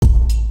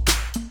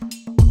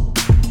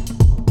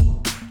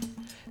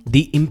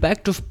The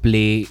impact of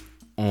play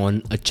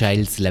on a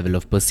child's level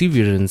of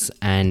perseverance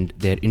and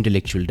their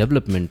intellectual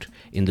development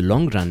in the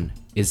long run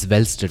is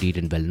well studied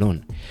and well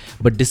known.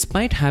 But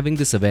despite having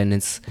this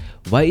awareness,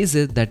 why is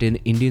it that in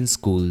Indian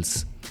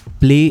schools,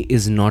 play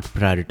is not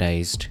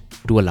prioritized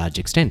to a large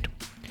extent?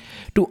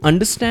 To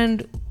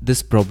understand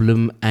this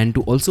problem and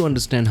to also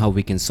understand how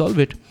we can solve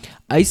it,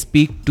 I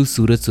speak to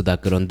Suraj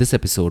Sudhakar on this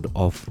episode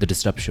of The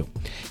Disrupt Show.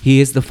 He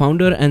is the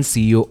founder and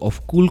CEO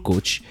of Cool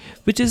Coach,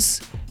 which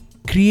is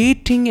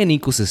creating an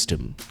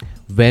ecosystem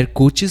where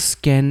coaches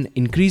can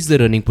increase their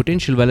earning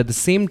potential while at the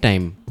same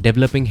time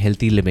developing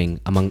healthy living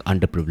among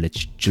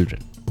underprivileged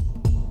children.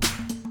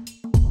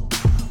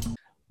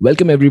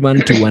 Welcome everyone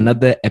to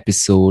another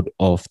episode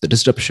of The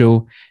Disrupt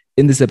Show.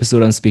 In this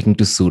episode, I'm speaking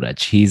to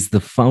Suraj. He's the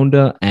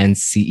founder and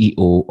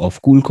CEO of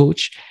Cool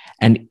Coach,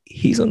 and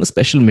he's on a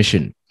special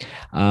mission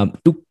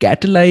to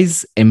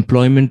catalyze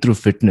employment through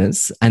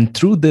fitness and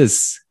through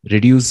this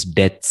reduce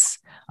deaths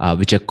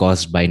which are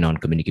caused by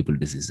non-communicable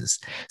diseases.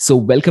 So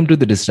welcome to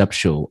The Disrupt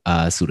Show,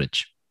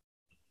 Suraj.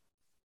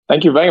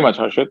 Thank you very much,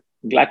 Harshit.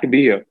 Glad to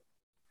be here.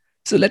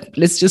 So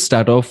let's just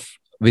start off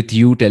with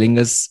you telling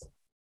us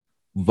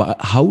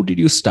how did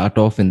you start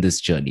off in this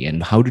journey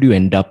and how did you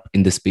end up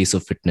in the space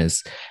of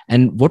fitness,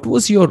 and what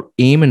was your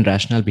aim and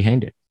rationale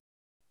behind it?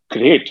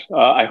 Great.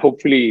 I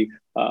hopefully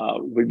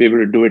will be able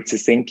to do it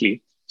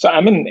succinctly. So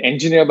I'm an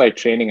engineer by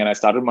training, and I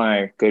started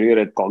my career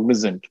at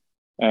Cognizant.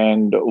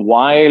 And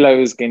while I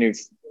was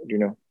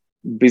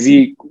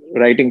busy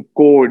writing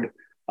code,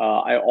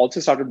 I also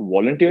started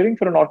volunteering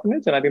for an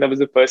orphanage, and I think that was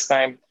the first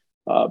time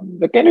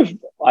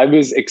I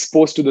was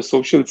exposed to the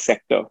social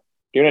sector.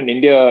 In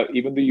India,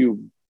 even though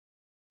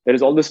there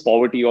is all this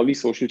poverty, all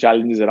these social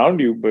challenges around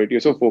you, but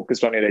you're so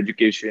focused on your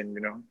education,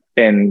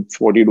 10th,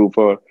 what you do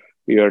for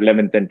your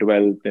 11th and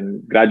 12th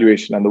and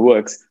graduation and the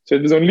works. So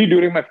it was only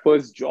during my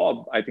first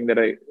job, I think, that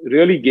I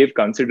really gave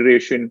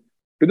consideration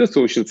to the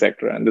social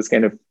sector, and this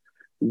kind of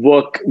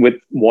work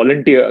in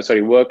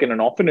an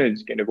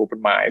orphanage kind of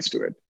opened my eyes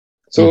to it.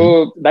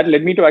 So that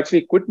led me to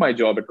actually quit my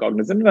job at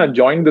Cognizant, and I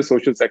joined the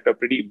social sector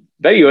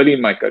very early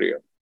in my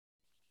career.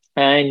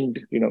 And,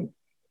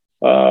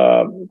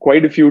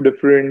 quite a few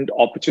different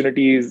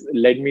opportunities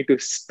led me to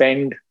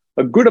spend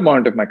a good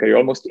amount of my career,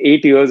 almost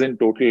 8 years in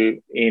total,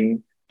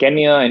 in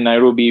Kenya and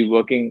Nairobi,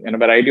 working in a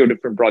variety of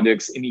different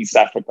projects in East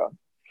Africa.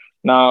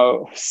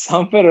 Now,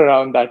 somewhere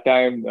around that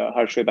time,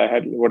 Harshit, I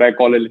had what I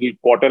call a little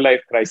quarter life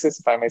crisis,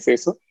 if I may say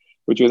so,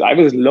 which was I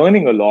was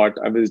learning a lot.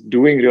 I was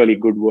doing really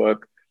good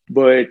work.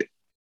 But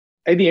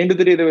at the end of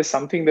the day, there was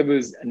something that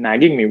was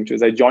nagging me, which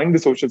was I joined the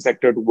social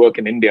sector to work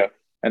in India.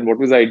 And what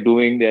was I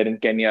doing there in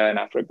Kenya and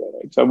Africa?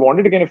 Right? So I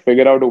wanted to kind of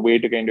figure out a way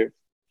to kind of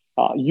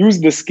use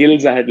the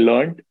skills I had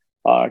learned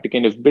to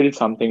kind of build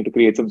something to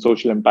create some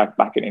social impact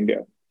back in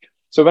India.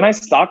 So when I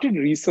started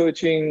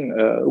researching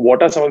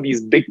what are some of these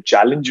big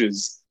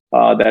challenges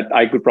that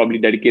I could probably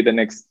dedicate the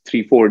next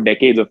 3-4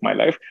 decades of my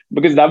life,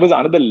 because that was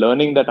another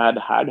learning that I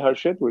had,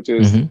 Harshit, which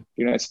is,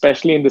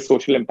 especially in the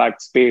social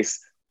impact space,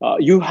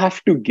 you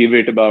have to give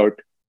it about,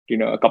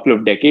 a couple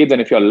of decades.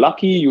 And if you're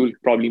lucky, you'll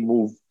probably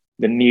move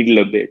the needle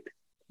a bit.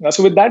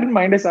 So with that in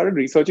mind, I started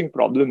researching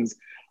problems.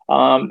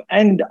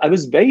 And I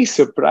was very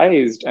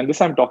surprised, and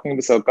this I'm talking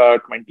about circa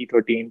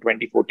 2013,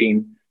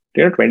 2014,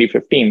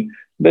 2015,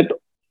 that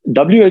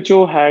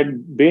WHO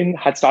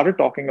had started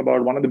talking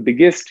about one of the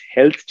biggest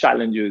health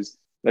challenges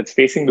that's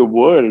facing the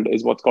world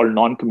is what's called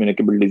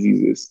non-communicable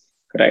diseases,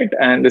 right?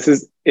 And this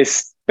is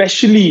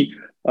especially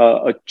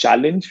a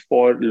challenge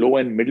for low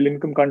and middle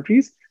income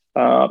countries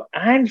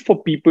and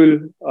for people,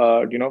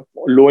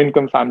 low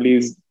income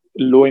families,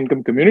 low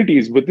income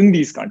communities within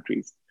these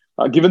countries,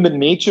 given the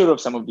nature of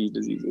some of these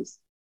diseases.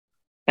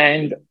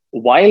 And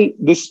while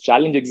this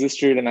challenge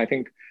existed, and I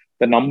think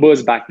the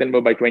numbers back then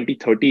were by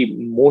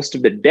 2030, most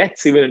of the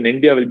deaths, even in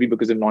India, will be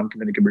because of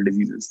non-communicable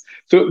diseases.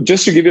 So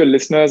just to give your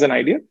listeners an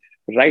idea,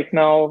 right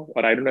now,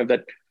 or I don't know if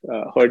that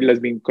hurdle has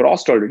been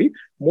crossed already,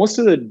 most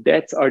of the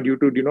deaths are due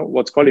to,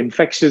 what's called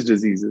infectious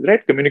diseases,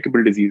 right?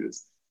 Communicable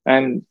diseases.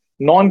 And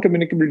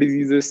non-communicable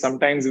diseases,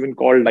 sometimes even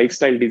called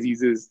lifestyle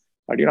diseases,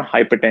 are,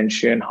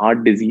 hypertension,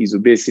 heart disease,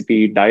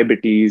 obesity,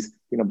 diabetes,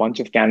 a bunch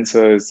of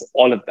cancers,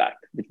 all of that,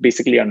 which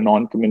basically are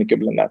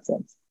non-communicable in that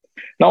sense.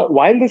 Now,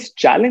 while this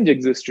challenge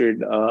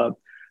existed,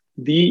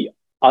 the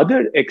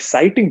other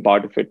exciting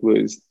part of it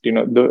was,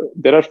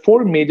 there are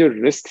 4 major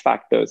risk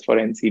factors for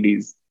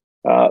NCDs.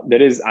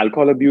 There is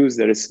alcohol abuse,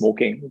 there is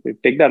smoking. If we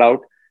take that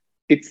out,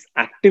 it's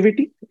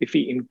activity. If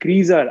we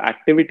increase our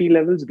activity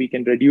levels, we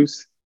can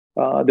reduce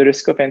the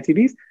risk of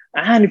NCDs.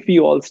 And if we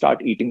all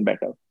start eating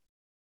better,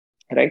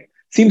 right?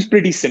 Seems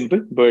pretty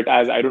simple, but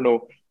as I don't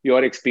know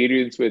your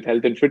experience with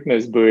health and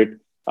fitness, but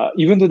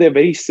even though they're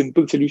very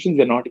simple solutions,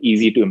 they're not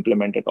easy to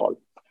implement at all.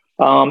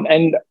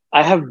 And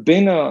I have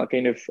been a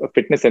kind of a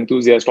fitness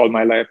enthusiast all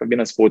my life. I've been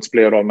a sports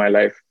player all my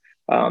life.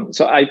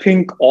 So I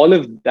think all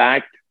of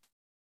that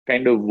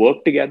kind of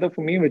worked together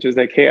for me, which was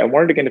like, hey, I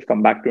wanted to kind of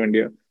come back to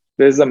India.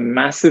 There's a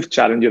massive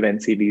challenge of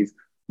NCDs.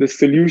 The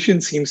solution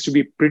seems to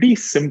be pretty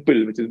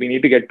simple, which is we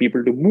need to get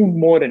people to move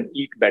more and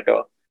eat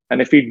better.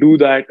 And if we do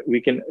that,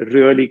 we can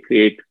really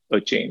create a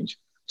change.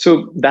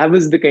 So that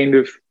was the kind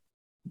of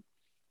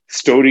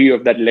story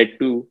of that led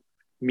to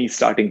me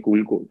starting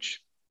Cool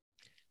Coach.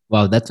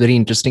 Wow, that's very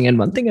interesting. And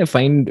one thing I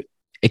find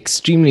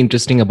extremely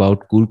interesting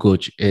about Cool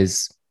Coach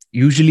is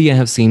usually I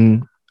have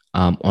seen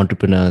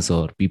entrepreneurs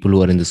or people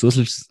who are in the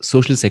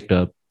social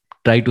sector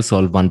try to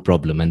solve one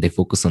problem and they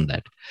focus on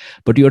that.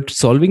 But you're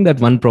solving that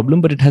one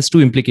problem, but it has two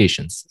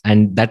implications,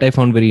 and that I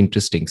found very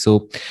interesting.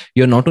 So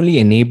you're not only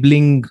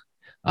enabling,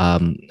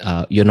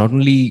 you're not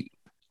only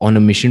on a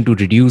mission to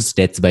reduce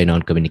deaths by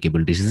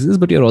non-communicable diseases,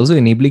 but you're also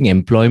enabling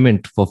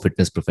employment for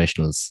fitness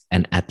professionals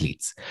and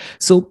athletes.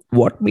 So,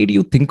 what made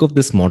you think of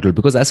this model?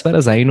 Because, as far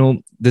as I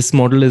know, this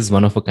model is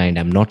one of a kind.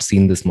 I've not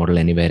seen this model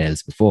anywhere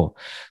else before.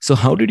 So,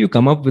 how did you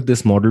come up with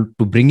this model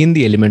to bring in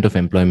the element of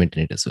employment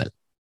in it as well?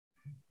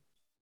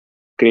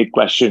 Great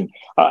question.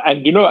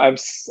 And I'm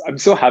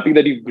so happy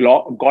that you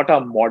got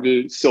our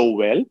model so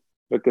well,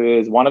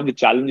 because one of the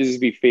challenges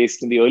we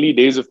faced in the early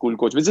days of Cool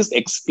Coach was just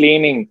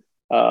explaining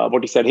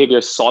what you said. Hey, we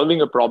are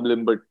solving a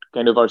problem, but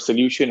kind of our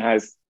solution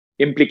has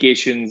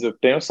implications of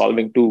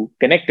solving two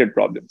connected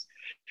problems.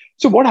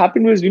 So what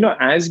happened was,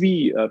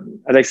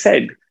 as I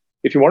said,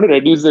 if you want to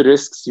reduce the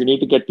risks, you need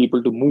to get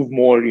people to move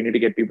more. You need to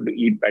get people to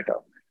eat better.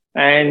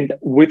 And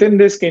within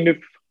this kind of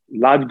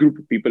large group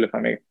of people, if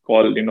I may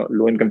call,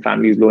 low income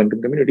families, low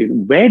income communities,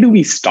 where do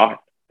we start?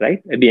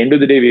 Right. At the end of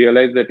the day, we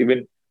realize that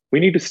even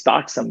we need to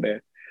start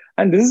somewhere.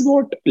 And this is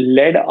what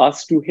led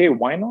us to, hey,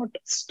 why not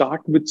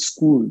start with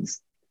schools?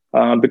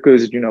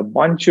 Because,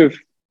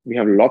 we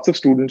have lots of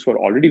students who are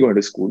already going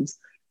to schools.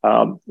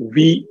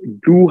 We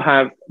do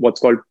have what's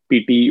called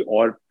PT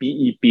or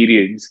PE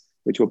periods,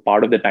 which were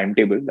part of the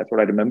timetable. That's what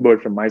I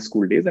remembered from my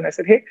school days. And I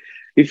said, hey,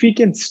 if we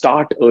can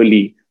start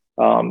early,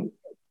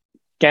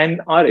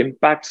 can our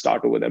impact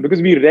start over there?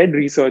 Because we read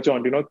research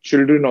on,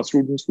 children or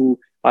students who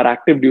are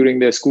active during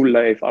their school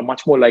life are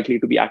much more likely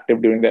to be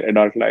active during their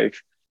adult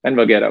life, and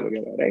vagera,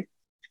 vagera, right?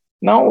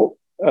 Now,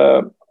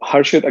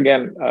 Harshit,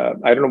 again,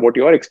 I don't know what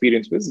your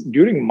experience was.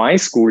 During my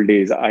school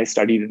days, I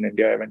studied in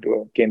India. I went to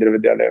a Kendra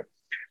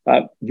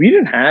Vidyalaya. We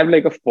didn't have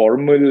like a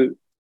formal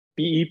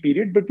PE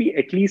period, but we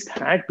at least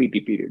had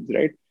PT periods,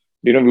 right?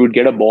 We would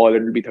get a ball and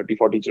it would be 30,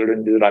 40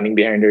 children just running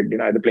behind it,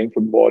 either playing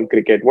football,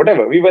 cricket,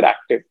 whatever. We were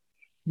active.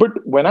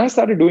 But when I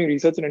started doing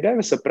research in India, I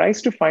was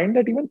surprised to find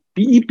that even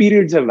PE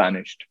periods have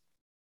vanished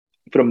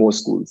from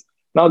most schools.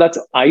 Now, that's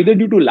either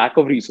due to lack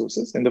of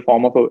resources in the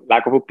form of a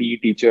lack of a PE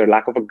teacher,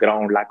 lack of a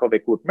ground, lack of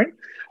equipment,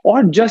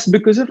 or just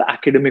because of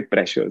academic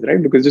pressures,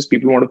 right? Because just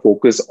people want to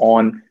focus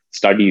on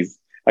studies.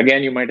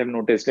 Again, you might have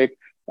noticed, like,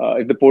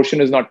 if the portion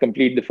is not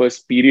complete, the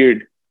first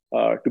period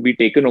to be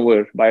taken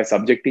over by a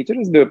subject teacher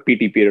is the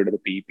PT period or the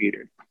PE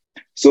period.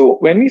 So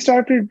when we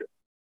started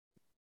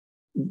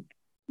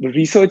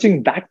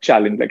researching that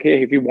challenge, like,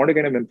 hey, if we want to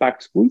kind of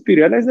impact schools, we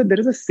realized that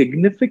there is a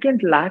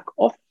significant lack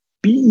of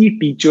PE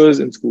teachers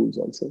in schools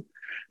also.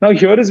 Now,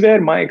 here is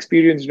where my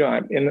experience,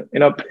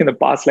 in a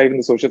past life in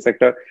the social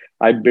sector,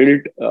 I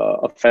built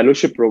a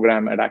fellowship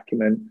program at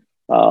Acumen.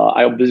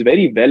 I was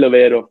very well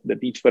aware of the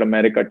Teach for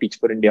America, Teach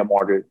for India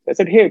model. I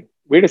said, hey,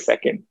 wait a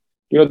second.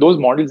 Those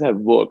models have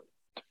worked.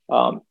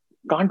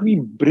 Can't we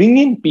bring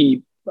in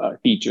PE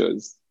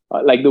teachers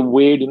like the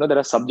way, there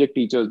are subject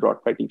teachers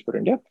brought by Teach for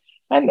India?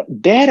 And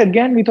there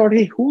again, we thought,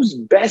 hey, who's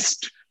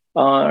best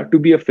to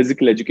be a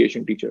physical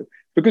education teacher?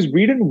 Because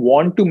we didn't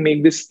want to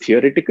make this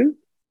theoretical.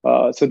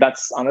 So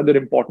that's another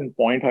important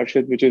point,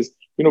 Harshit, which is,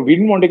 we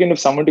didn't want to kind of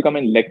someone to come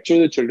and lecture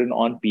the children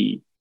on PE.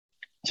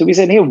 So we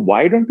said, hey,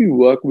 why don't we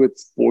work with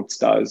sports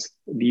stars,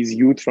 these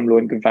youth from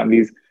low-income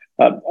families,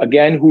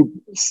 again, who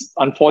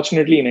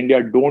unfortunately in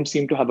India don't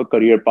seem to have a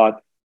career path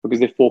because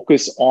they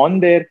focus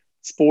on their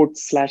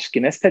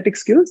sports/kinesthetic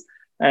skills,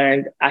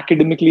 and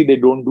academically they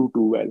don't do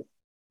too well.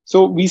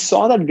 So we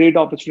saw that great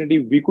opportunity.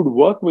 We could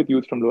work with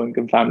youth from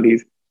low-income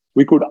families.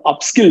 We could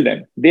upskill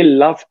them. They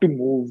love to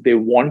move. They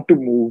want to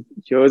move.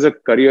 Here's a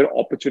career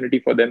opportunity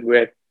for them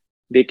where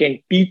they can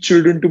teach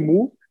children to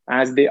move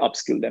as they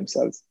upskill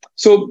themselves.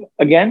 So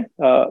again,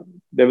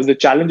 there was the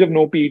challenge of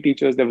no PE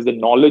teachers. There was the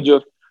knowledge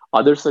of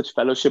other such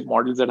fellowship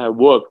models that have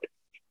worked.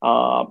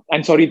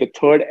 The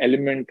third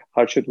element,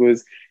 Harshit,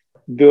 was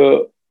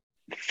the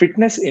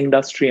fitness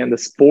industry and the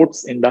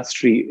sports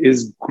industry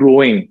is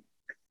growing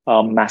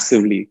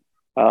massively.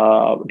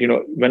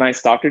 When I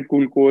started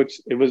Cool Coach,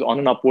 it was on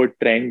an upward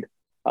trend.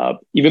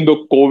 Even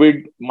though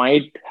COVID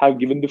might have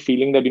given the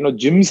feeling that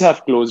gyms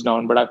have closed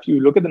down, but if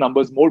you look at the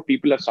numbers, more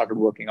people have started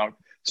working out.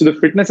 So the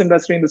fitness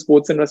industry and the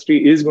sports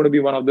industry is going to be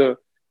one of the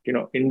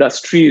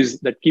industries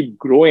that keep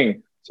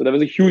growing. So there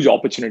was a huge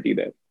opportunity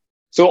there.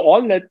 So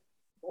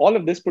all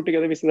of this put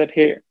together, we said that,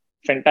 hey,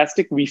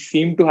 fantastic. We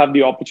seem to have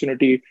the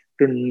opportunity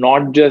to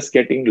not just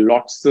getting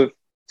lots of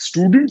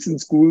students in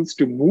schools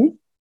to move,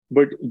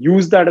 but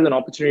use that as an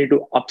opportunity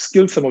to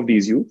upskill some of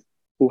these youth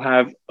who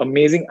have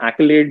amazing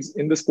accolades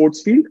in the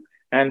sports field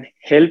and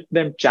help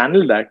them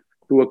channel that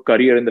to a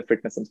career in the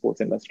fitness and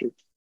sports industry.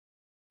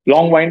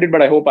 Long-winded,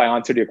 but I hope I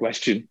answered your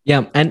question.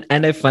 Yeah, and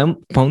I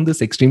found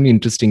this extremely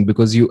interesting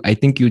because I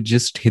think you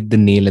just hit the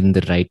nail in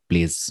the right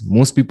place.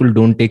 Most people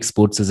don't take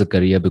sports as a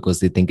career because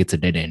they think it's a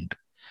dead end,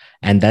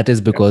 and that is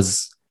Yeah.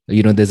 because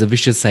there's a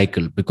vicious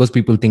cycle. Because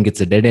people think it's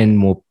a dead end,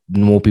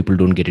 more people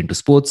don't get into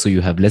sports, so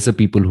you have lesser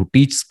people who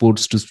teach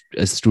sports to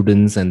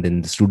students, and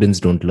then the students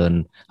don't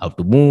learn how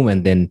to move,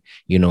 and then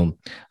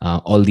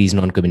all these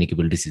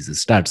non-communicable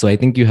diseases start. So I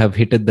think you have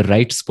hit at the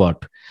right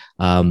spot,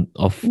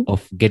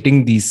 of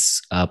getting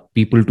these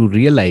people to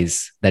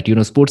realize that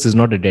sports is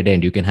not a dead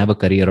end. You can have a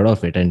career out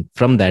of it, and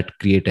from that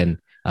create an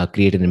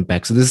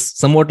impact. So this is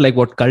somewhat like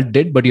what Cult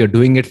did, but you're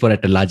doing it for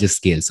at a larger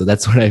scale. So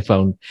that's what I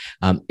found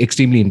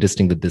extremely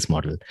interesting with this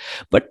model.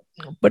 But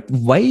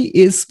why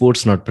is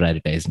sports not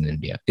prioritized in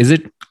India? Is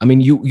it? I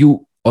mean,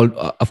 you all,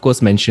 of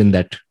course, mentioned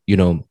that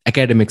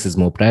academics is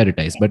more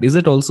prioritized, but is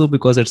it also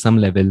because at some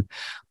level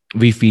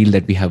we feel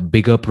that we have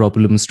bigger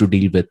problems to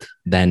deal with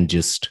than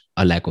just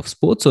a lack of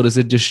sports, or is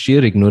it just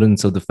sheer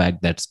ignorance of the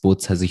fact that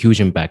sports has a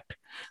huge impact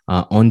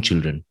on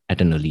children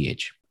at an early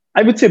age?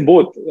 I would say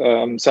both.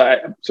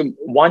 So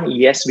one,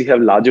 yes, we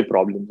have larger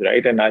problems,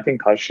 right? And I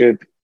think Harshit,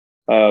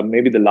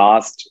 maybe the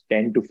last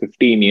 10 to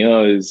 15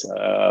 years,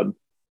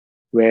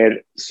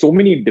 where so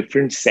many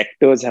different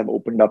sectors have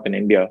opened up in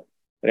India,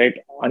 right?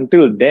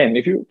 Until then,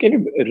 if you kind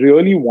of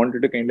really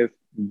wanted to kind of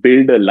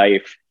build a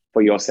life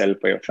for yourself,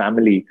 for your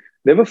family,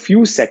 there were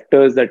few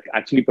sectors that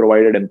actually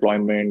provided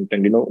employment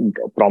and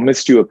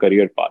promised you a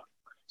career path.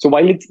 So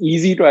while it's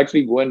easy to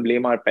actually go and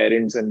blame our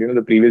parents and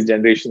the previous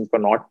generations for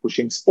not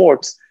pushing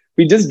sports,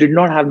 we just did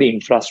not have the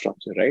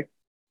infrastructure, right?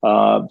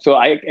 So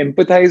I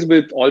empathize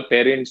with all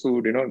parents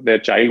who their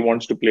child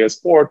wants to play a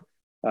sport.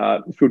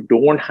 If you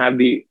don't have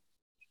the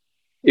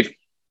if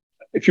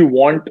if you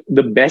want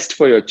the best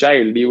for your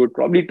child, you would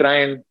probably try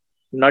and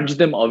nudge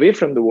them away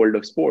from the world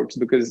of sports,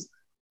 because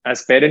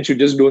as parents, you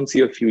just don't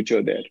see a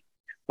future there.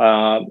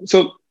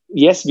 So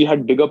yes, we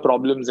had bigger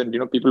problems, and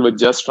people were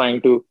just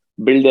trying to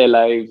build their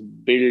lives,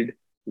 build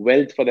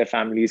wealth for their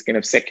families, kind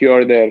of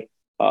secure their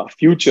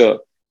future,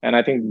 and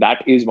I think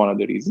that is one of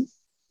the reasons.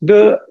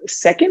 The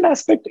second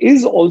aspect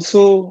is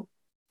also,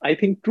 I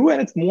think, true,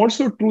 and it's more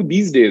so true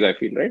these days. I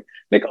feel, right,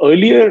 like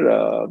earlier,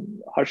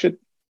 Harshit,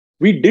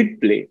 we did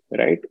play,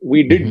 right?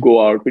 We did Mhm.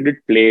 go out, we did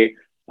play.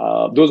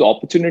 Those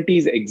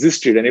opportunities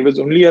existed, and it was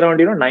only around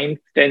 9th,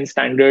 10th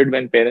standard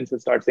when parents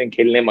would start saying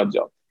 "Khelne mat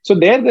jao." So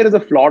there is a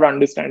flawed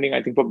understanding,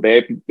 I think,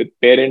 with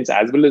parents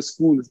as well as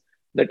schools,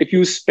 that if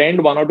you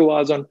spend 1 or 2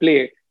 hours on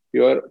play,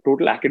 your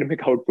total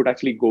academic output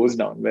actually goes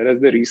down. Whereas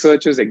the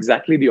research is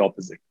exactly the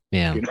opposite.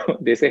 Yeah.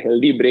 They say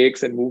healthy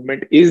breaks and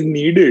movement is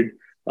needed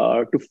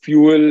to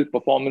fuel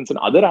performance in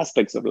other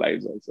aspects of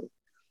lives also.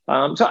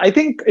 So I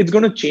think it's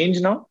going to change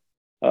now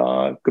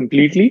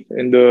completely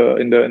in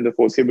the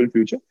foreseeable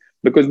future,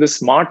 because the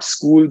smart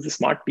schools, the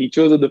smart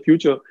teachers of the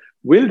future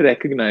will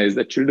recognize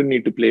that children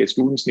need to play,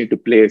 students need to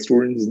play,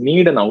 students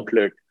need an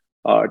outlet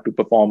to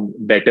perform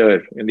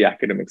better in the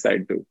academic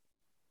side too.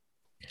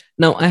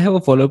 Now, I have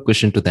a follow up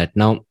question to that.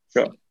 Now,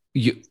 Sure.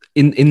 you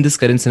in this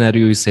current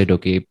scenario, you said,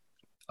 okay,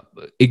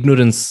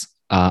 ignorance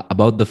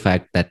about the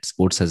fact that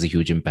sports has a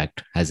huge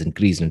impact has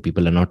increased, and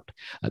people are not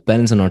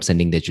parents are not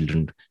sending their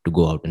children to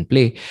go out and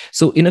play.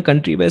 So in a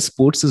country where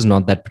sports is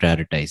not that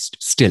prioritized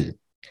still,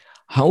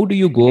 how do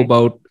you go Mhm.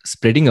 about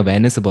spreading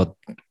awareness about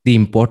the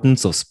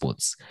importance of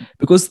sports?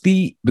 Because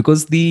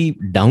the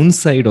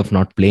downside of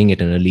not playing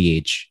at an early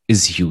age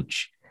is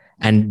huge,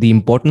 and the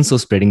importance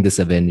of spreading this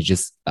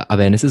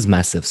awareness is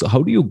massive. So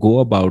how do you go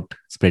about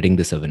spreading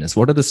this awareness?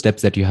 What are the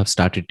steps that you have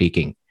started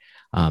taking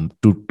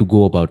to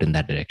go about in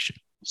that direction?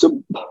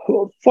 So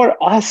for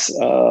us,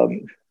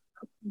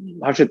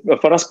 Harshit,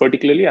 for us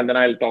particularly, and then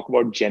I'll talk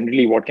about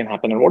generally what can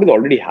happen and what is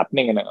already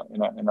happening in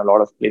a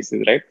lot of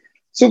places, right?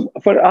 So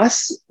for us,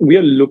 we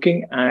are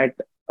looking at,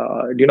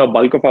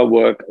 bulk of our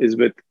work is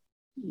with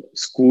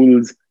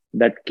schools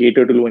that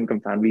cater to low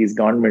income families,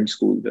 government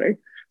schools, right?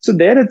 So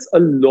there it's a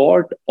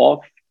lot of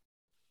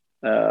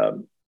uh,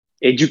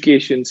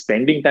 education,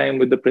 spending time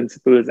with the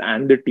principals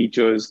and the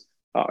teachers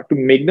to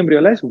make them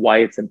realize why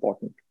it's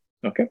important.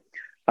 Okay.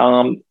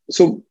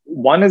 So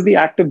one is the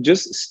act of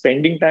just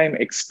spending time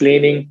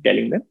explaining,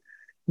 telling them.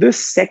 The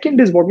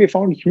second is what we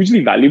found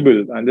hugely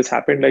valuable, and this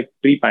happened like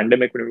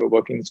pre-pandemic when we were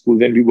working in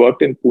schools, and we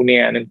worked in Pune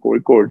and in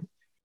Kozhikode,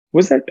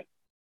 was that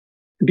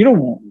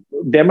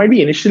there might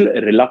be initial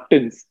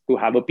reluctance to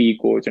have a PE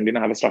coach and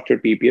have a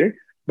structured PE period,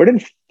 but in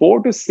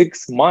 4 to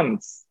 6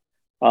 months,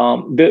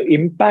 the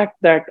impact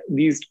that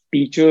these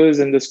teachers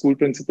and the school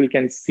principal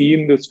can see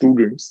in the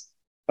students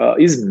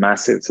is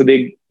massive. So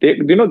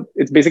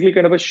it's basically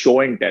kind of a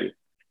show and tell.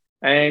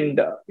 And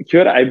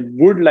here I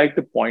would like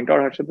to point out,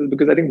 Harshit, is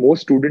because I think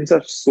most students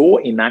are so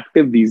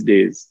inactive these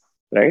days,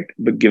 right?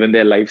 But given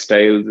their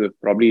lifestyles,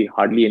 probably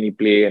hardly any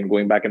play and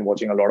going back and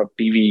watching a lot of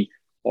TV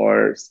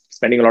or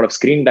spending a lot of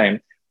screen time,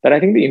 that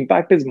I think the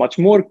impact is much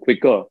more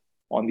quicker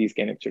on these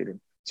kind of children.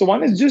 So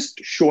one is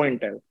just show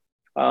and tell.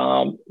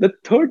 The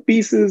third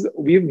piece is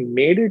we've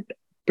made it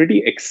pretty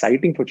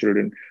exciting for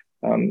children.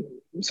 Um,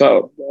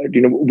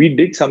 we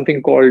did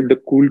something called the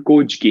Cool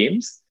Coach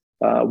Games,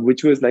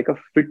 which was like a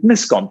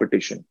fitness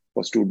competition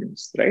for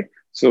students, right?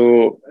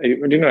 So,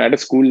 at a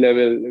school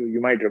level,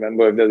 you might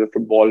remember if there's a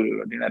football,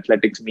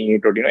 athletics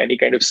meet, or any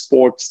kind of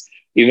sports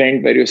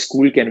event where your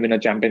school can win a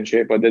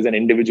championship, or there's an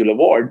individual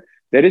award,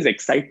 there is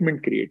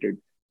excitement created.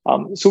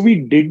 So we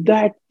did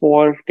that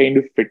for kind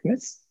of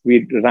fitness.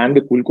 We ran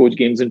the Cool Coach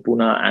Games in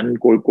Pune and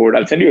Kolkata.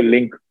 I'll send you a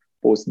link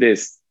post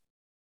this,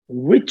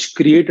 which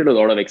created a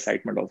lot of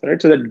excitement also,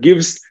 right? So that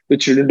gives the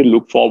children to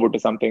look forward to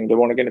something. They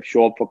want to kind of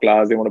show up for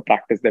class. They want to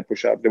practice their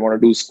push-ups. They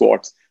want to do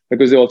squats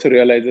because they also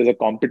realize there's a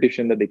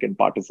competition that they can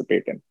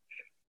participate in.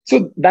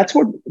 So that's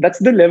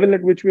the level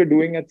at which we are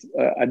doing at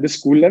the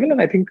school level.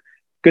 And I think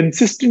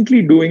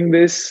consistently doing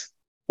this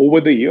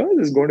over the years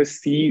is going to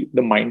see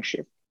the mind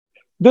shift.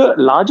 The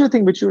larger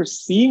thing which you're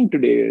seeing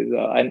today is,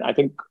 and I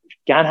think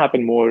can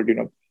happen more,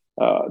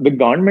 the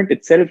government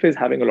itself is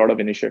having a lot of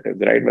initiatives,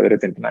 right? Whether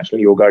it's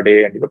International Yoga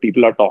Day and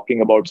people are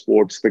talking about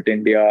sports, Fit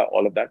India,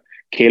 all of that,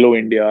 Khelo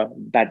India,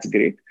 that's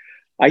great.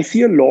 I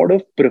see a lot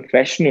of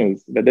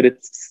professionals, whether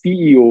it's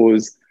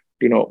CEOs,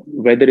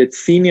 whether it's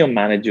senior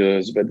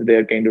managers, whether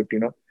they're kind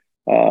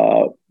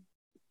of,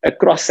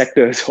 across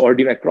sectors or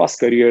across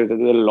careers,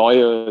 whether they're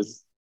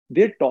lawyers,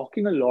 they're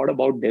talking a lot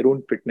about their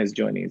own fitness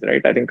journeys,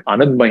 right? I think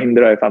Anand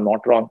Mahindra, if I'm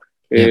not wrong,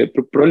 Yeah.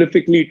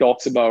 prolifically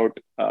talks about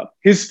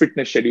his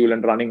fitness schedule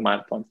and running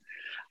marathons.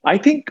 I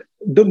think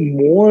the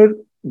more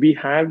we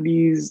have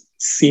these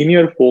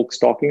senior folks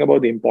talking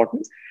about the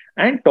importance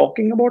and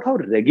talking about how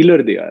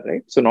regular they are,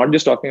 right? So not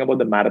just talking about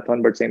the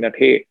marathon, but saying that,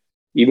 hey,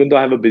 even though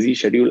I have a busy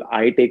schedule,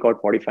 I take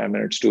out 45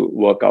 minutes to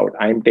work out.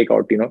 I take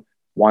out,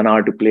 1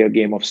 hour to play a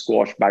game of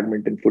squash,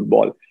 badminton,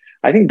 football.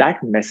 I think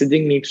that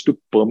messaging needs to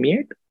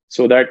permeate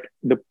so that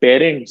the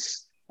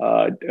parents,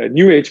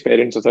 new age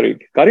parents, or sorry,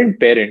 current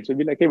parents will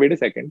be like, hey, wait a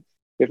second.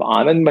 If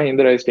Anand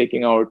Mahindra is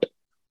taking out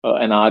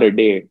an hour a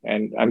day,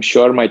 and I'm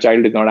sure my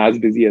child is not as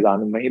busy as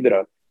Anand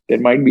Mahindra, there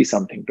might be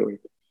something to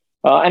it.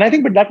 And I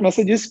think, but that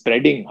message is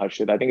spreading,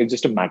 Harshit. I think it's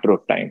just a matter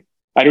of time.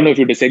 I don't know if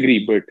you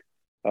disagree, but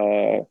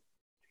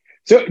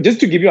so just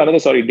to give you another,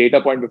 sorry,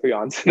 data point before you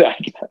answer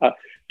that.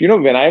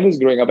 When I was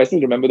growing up, I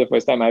still remember the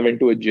first time I went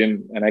to a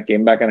gym and I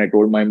came back and I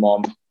told my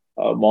mom,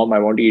 Mom, I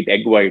want to eat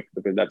egg white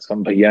because that's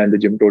some bhaiya in the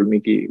gym told me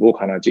ki wo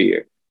khana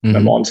chahiye. My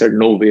mom said,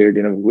 no, weird,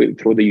 we'll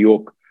throw the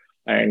yolk.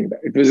 And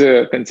it was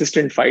a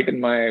consistent fight with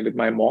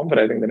my mom for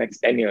I think the next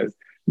 10 years.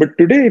 But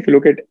today, if you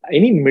look at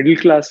any middle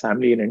class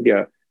family in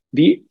India,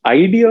 the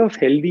idea of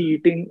healthy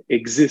eating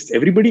exists.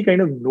 Everybody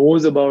kind of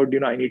knows about,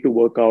 I need to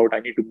work out,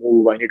 I need to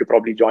move, I need to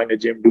probably join a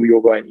gym, do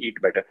yoga and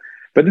eat better.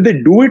 Whether they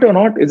do it or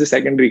not is a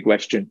secondary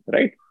question,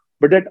 right?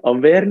 But that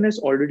awareness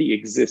already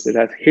exists. It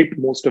has hit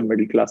most of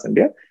middle class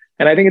India.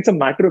 And I think it's a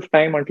matter of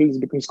time until it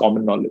becomes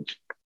common knowledge.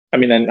 I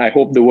mean, and I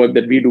hope the work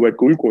that we do at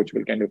Cool Coach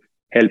will kind of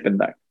help in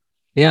that.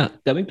 Yeah,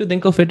 coming to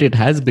think of it, it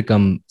has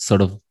become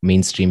sort of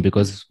mainstream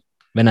because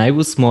when I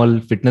was small,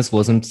 fitness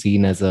wasn't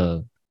seen as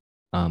a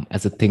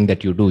thing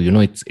that you do.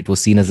 It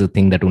was seen as a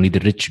thing that only the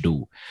rich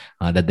do.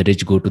 That the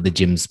rich go to the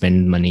gym,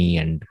 spend money,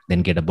 and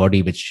then get a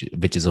body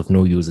which is of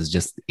no use. It's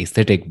just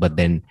aesthetic. But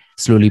then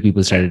slowly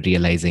people started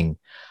realizing,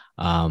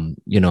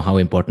 how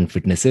important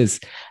fitness is,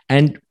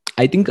 and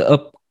I think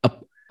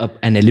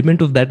an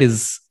element of that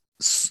is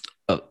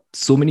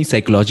so many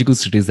psychological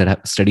studies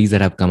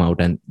that have come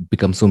out and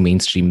become so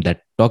mainstream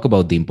that talk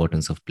about the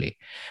importance of play,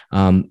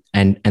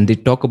 and they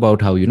talk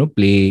about how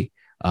play,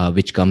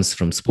 which comes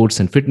from sports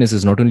and fitness,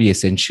 is not only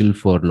essential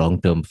for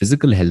long-term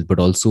physical health but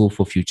also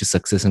for future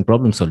success and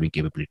problem-solving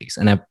capabilities.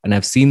 And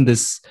I've seen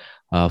this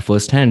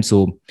firsthand.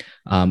 So,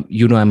 I'm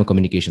a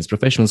communications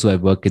professional, so I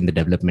work in the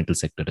developmental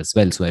sector as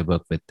well. So I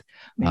work with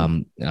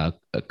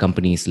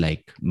companies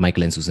like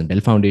Michael and Susan Bell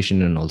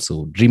Foundation and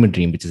also Dream a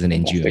Dream, which is an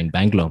NGO in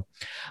Bangalore.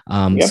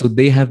 So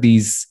they have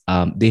these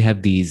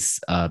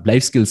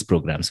life skills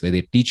programs where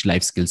they teach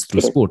life skills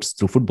through sports,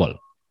 through football.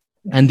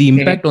 And the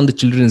impact on the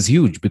children is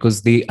huge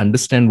because they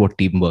understand what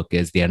teamwork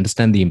is. They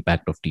understand the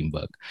impact of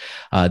teamwork.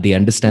 They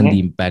understand the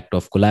impact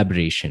of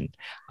collaboration.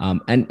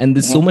 And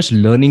there's so much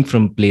learning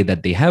from play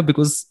that they have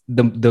because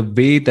the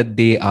way that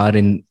they are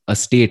in a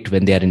state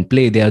when they are in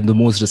play, they are the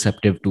most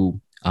receptive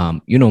to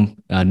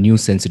new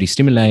sensory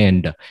stimuli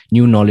and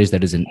new knowledge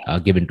that is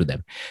given to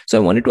them. So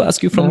I wanted to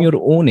ask you from your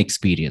own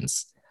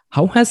experience,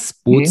 how has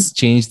sports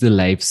changed the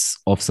lives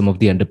of some of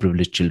the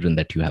underprivileged children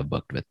that you have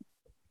worked with?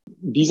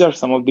 These are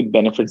some of the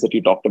benefits that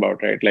you talked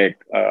about, right? Like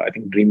I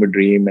think Dream a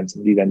Dream and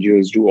some of these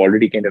NGOs do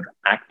already kind of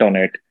act on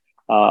it.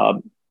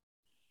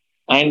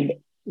 And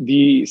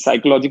the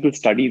psychological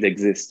studies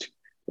exist,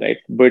 right?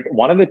 But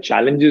one of the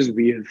challenges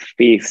we have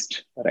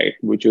faced, right,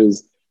 which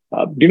is,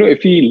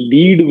 if we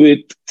lead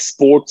with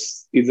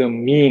sports is a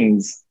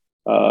means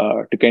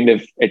to kind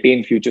of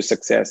attain future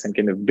success and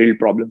kind of build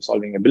problem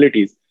solving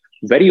abilities,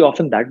 very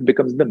often that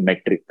becomes the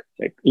metric.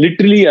 Like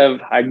literally, I've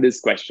had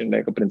this question,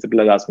 like a principal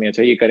has asked me,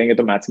 "Acha, ye karenge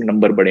to maths mein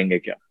number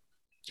badhenge kya?"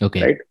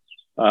 Okay. Right?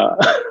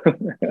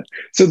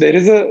 So there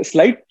is a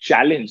slight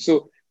challenge.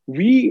 So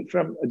we,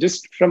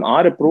 from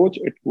our approach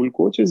at Cool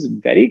Coach, is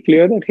very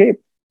clear that, hey,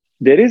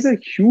 there is a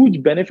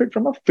huge benefit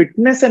from a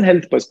fitness and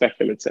health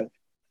perspective itself.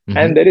 Mm-hmm.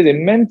 And there is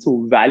immense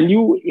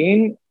value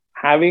in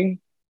having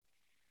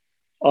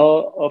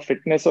a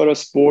fitness or a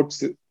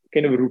sports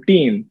kind of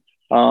routine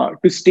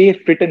to stay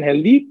fit and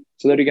healthy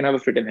so that you can have a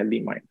fit and healthy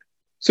mind.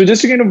 So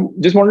just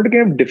wanted to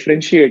kind of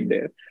differentiate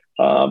there.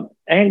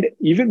 And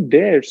even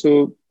there,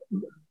 so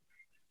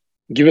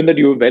given that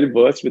you were well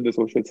versed with the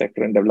social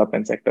sector and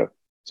development sector.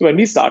 So when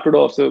we started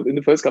off, so in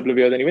the first couple of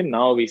years, and even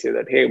now we say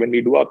that, hey, when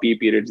we do our PE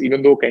periods,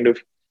 even though kind of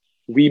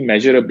we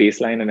measure a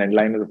baseline and end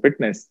line of the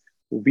fitness,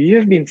 we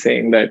have been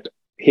saying that,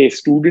 hey,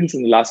 students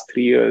in the last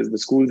 3 years, the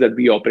schools that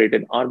we operate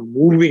in are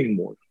moving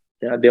more.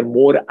 Yeah, they're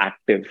more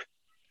active,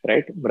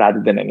 right?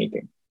 Rather than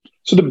anything.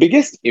 So the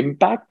biggest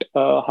impact,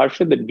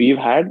 Harsha, that we've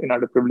had in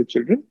underprivileged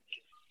children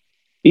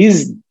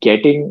is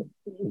getting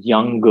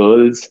young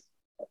girls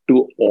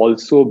to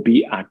also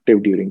be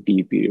active during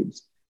PE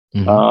periods.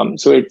 Mm-hmm.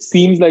 So it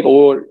seems like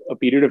over a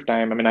period of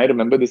time, I mean, I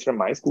remember this from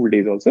my school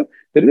days also,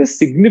 there is a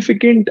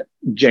significant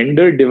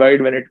gender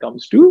divide when it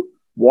comes to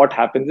what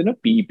happens in a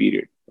PE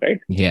period, right?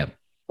 Yeah.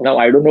 Now,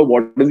 I don't know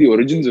what is the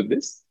origins of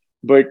this,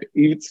 but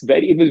it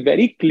was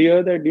very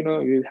clear that,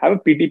 you have a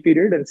PT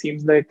period and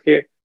seems like,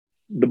 hey,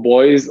 the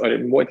boys, or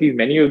at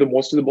least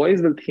most of the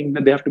boys will think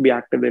that they have to be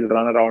active. They'll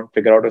run around,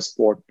 figure out a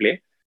sport,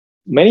 play.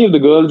 Many of the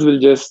girls will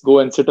just go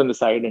and sit on the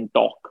side and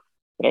talk,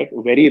 right?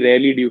 Very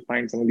rarely do you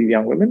find some of these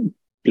young women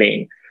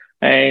playing.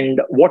 And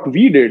what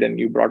we did, and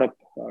you brought up,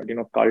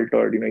 cult,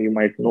 or, you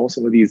might know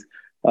some of these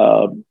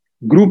uh,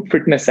 group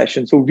fitness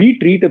sessions. So we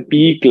treat a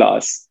PE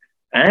class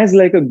as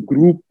like a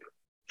group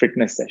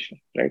fitness session,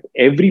 right?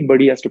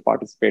 Everybody has to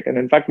participate. And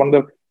in fact, one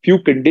of the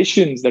few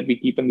conditions that we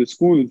keep in the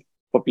school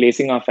for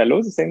placing our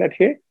fellows is saying that,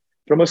 hey,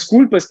 from a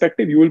school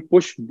perspective, you will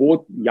push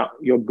both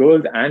your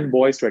girls and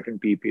boys to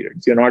attend PE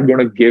periods. You're not going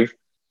to give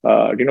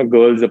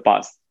girls a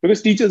pass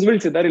because teachers will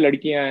say that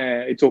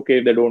it's okay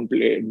if they don't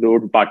play,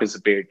 don't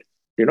participate.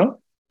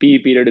 PE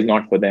period is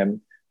not for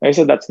them. I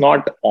said that's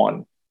not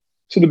on.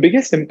 So the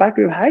biggest impact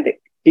we've had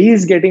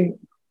is getting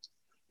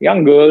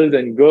young girls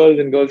and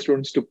girl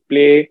students to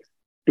play,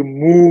 to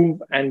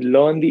move and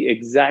learn the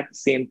exact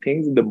same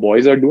things the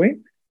boys are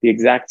doing, the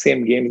exact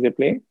same games they're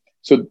playing.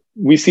 So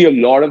we see a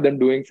lot of them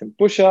doing some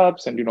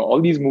push-ups and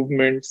all these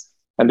movements,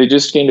 and they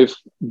just kind of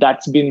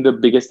that's been the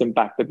biggest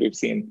impact that we've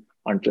seen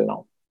until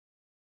now.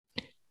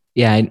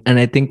 Yeah, and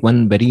I think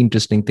one very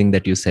interesting thing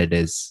that you said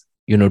is,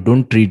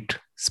 don't treat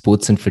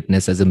sports and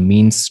fitness as a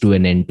means to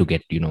an end to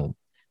get,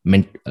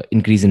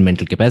 increase in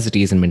mental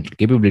capacities and mental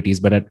capabilities,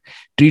 but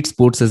treat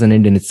sports as an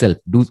end in itself.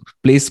 Do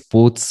play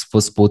sports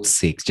for sports'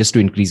 sake, just to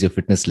increase your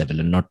fitness level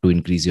and not to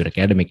increase your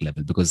academic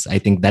level, because I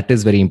think that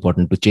is very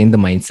important to change the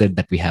mindset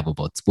that we have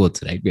about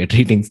sports, right? We are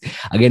treating,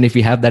 again, if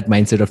you have that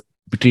mindset of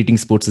treating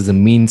sports as a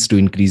means to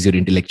increase your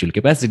intellectual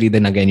capacity,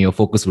 then again, your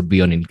focus would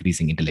be on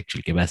increasing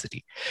intellectual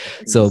capacity.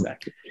 So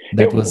Exactly.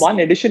 Hey, that was, one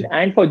addition,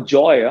 and for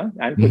joy,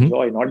 and for Mhm.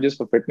 joy, not just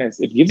for fitness.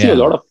 It gives you a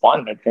Yeah, lot of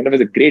fun. It kind of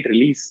is a great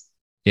release.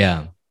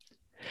 yeah.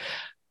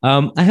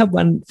 I have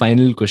one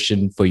final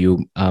question for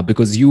you,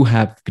 because you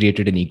have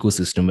created an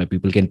ecosystem where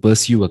people can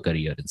pursue a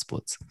career in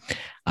sports.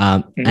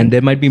 And Mhm.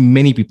 there might be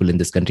many people in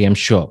this country, I'm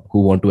sure,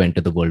 who want to enter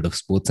the world of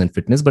sports and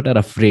fitness, but are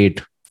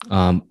afraid,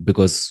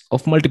 because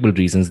of multiple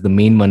reasons. The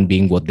main one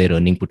being what their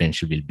earning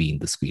potential will be in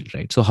this field,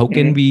 right? So, how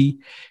can Mhm. we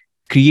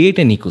create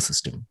an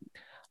ecosystem,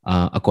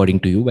 according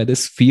to you, where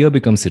this fear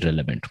becomes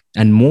irrelevant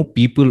and more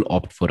people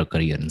opt for a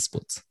career in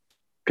sports?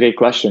 Great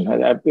question.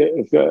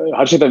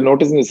 Harshit, I've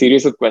noticed in the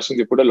series of questions,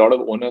 you put a lot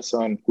of onus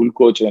on Cool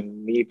Coach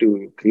and me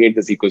to create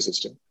this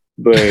ecosystem.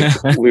 But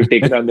we've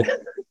taken on the,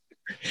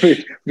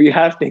 we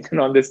have taken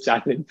on this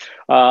challenge.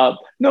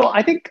 No,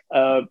 I think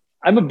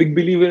I'm a big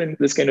believer in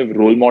this kind of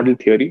role model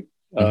theory,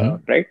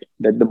 Mhm. right?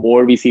 That the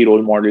more we see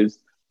role models,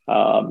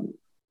 um,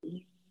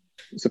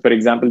 so for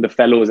example, the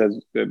fellows,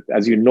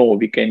 as you know,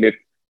 we kind of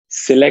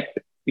select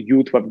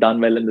youth who have done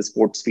well in the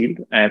sports field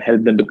and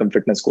help them become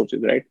fitness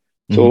coaches, right?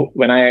 So Mhm.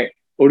 when I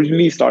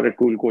originally started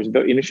Cool Coach,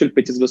 the initial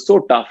pitches were so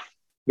tough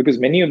because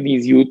many of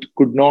these youth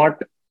could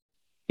not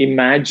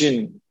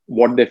imagine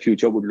what their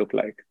future would look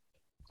like.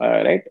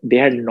 Right? They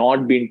had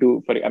not been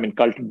to, I mean,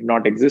 cult did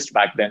not exist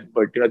back then,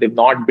 but they've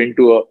not been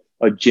to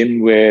a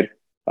gym where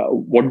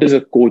what does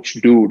a coach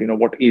do?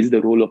 What is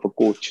the role of a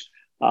coach?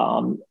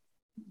 Um,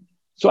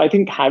 so I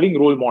think having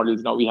role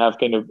models, now we have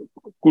kind of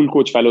Cool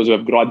Coach fellows who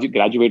have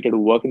graduated,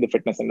 who work in the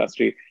fitness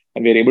industry,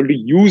 and we're able to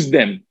use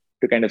them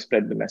to kind of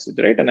spread the message,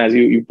 right? And as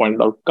you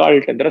pointed out,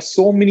 cult, and there are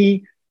so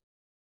many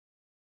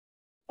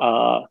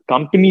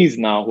companies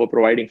now who are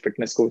providing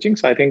fitness coaching.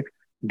 So I think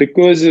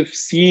because of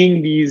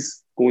seeing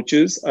these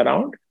coaches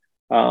around,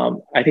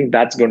 I think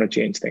that's going to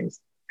change things.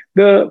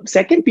 The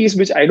second piece,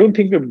 which I don't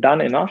think we've done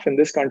enough in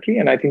this country,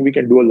 and I think we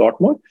can do a lot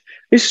more,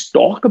 is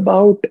talk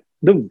about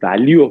the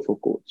value of a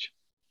coach,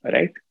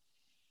 right?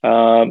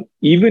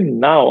 Even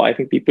now, I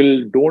think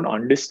people don't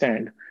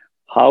understand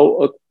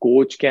how a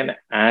coach can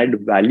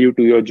add value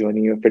to your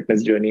journey, your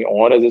fitness journey,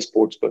 or as a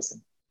sports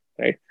person,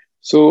 right?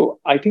 So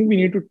I think we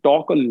need to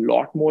talk a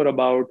lot more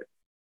about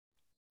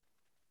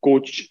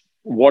coach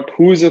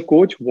who is a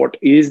coach, what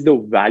is the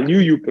value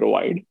you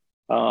provide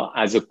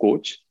as a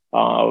coach,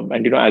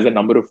 and as a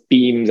number of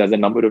teams, as a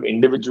number of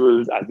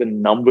individuals, as the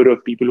number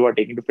of people who are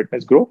taking to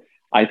fitness grow.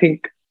 I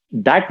think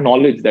that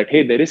knowledge that,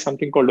 hey, there is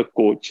something called a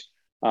coach,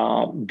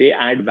 they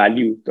add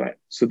value to it.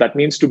 So that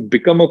means to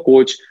become a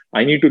coach,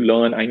 I need to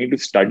learn, I need to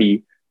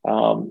study.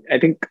 I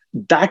think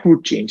that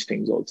would change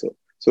things also.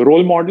 So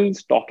role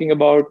models, talking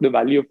about the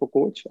value of a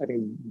coach, I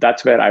think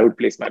that's where I would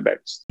place my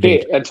bets.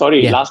 Great. Hey, and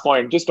sorry, Yeah. last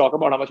point, just talk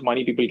about how much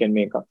money people can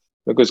make,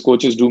 because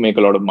coaches do make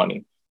a lot of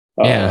money.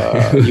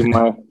 Yeah. You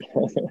might,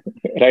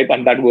 right?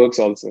 And that works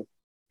also.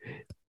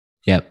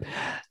 Yeah.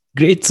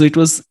 Great. So it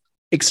was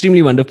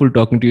extremely wonderful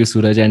talking to you,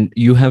 Suraj, and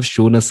you have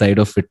shown a side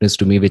of fitness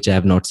to me which I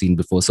have not seen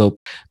before. So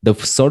the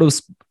sort of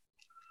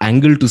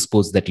angle to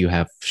sports that you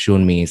have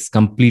shown me is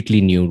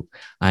completely new,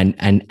 and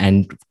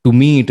to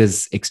me it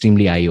is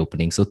extremely eye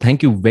opening. So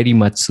thank you very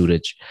much,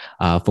 Suraj,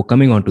 for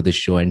coming on to this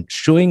show and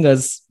showing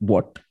us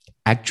what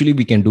actually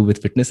we can do with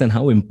fitness and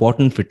how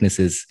important fitness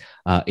is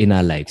in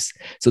our lives.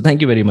 So thank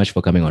you very much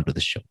for coming on to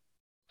this show.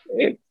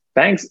 Hey,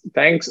 thanks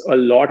a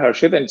lot,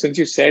 Harshit. And since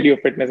you said your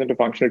fitness into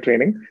functional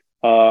training,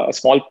 a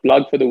small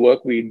plug for the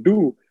work we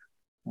do.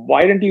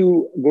 Why don't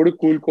you go to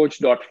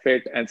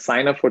coolcoach.fit and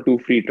sign up for 2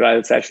 free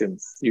trial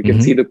sessions? You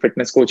can see Mhm. the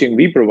fitness coaching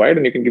we provide,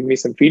 and you can give me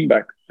some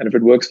feedback. And if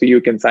it works for you,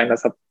 you can sign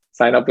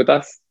up with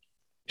us.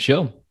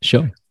 Sure,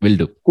 sure, will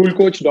do.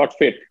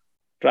 Coolcoach.fit.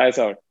 Try us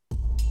out.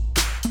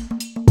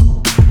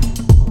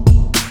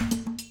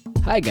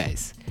 Hi,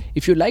 guys.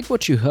 If you like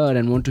what you heard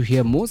and want to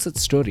hear more such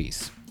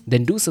stories,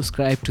 then do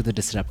subscribe to The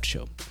Disrupt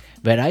Show,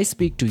 where I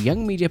speak to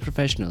young media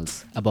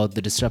professionals about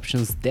the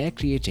disruptions they're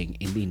creating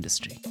in the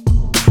industry.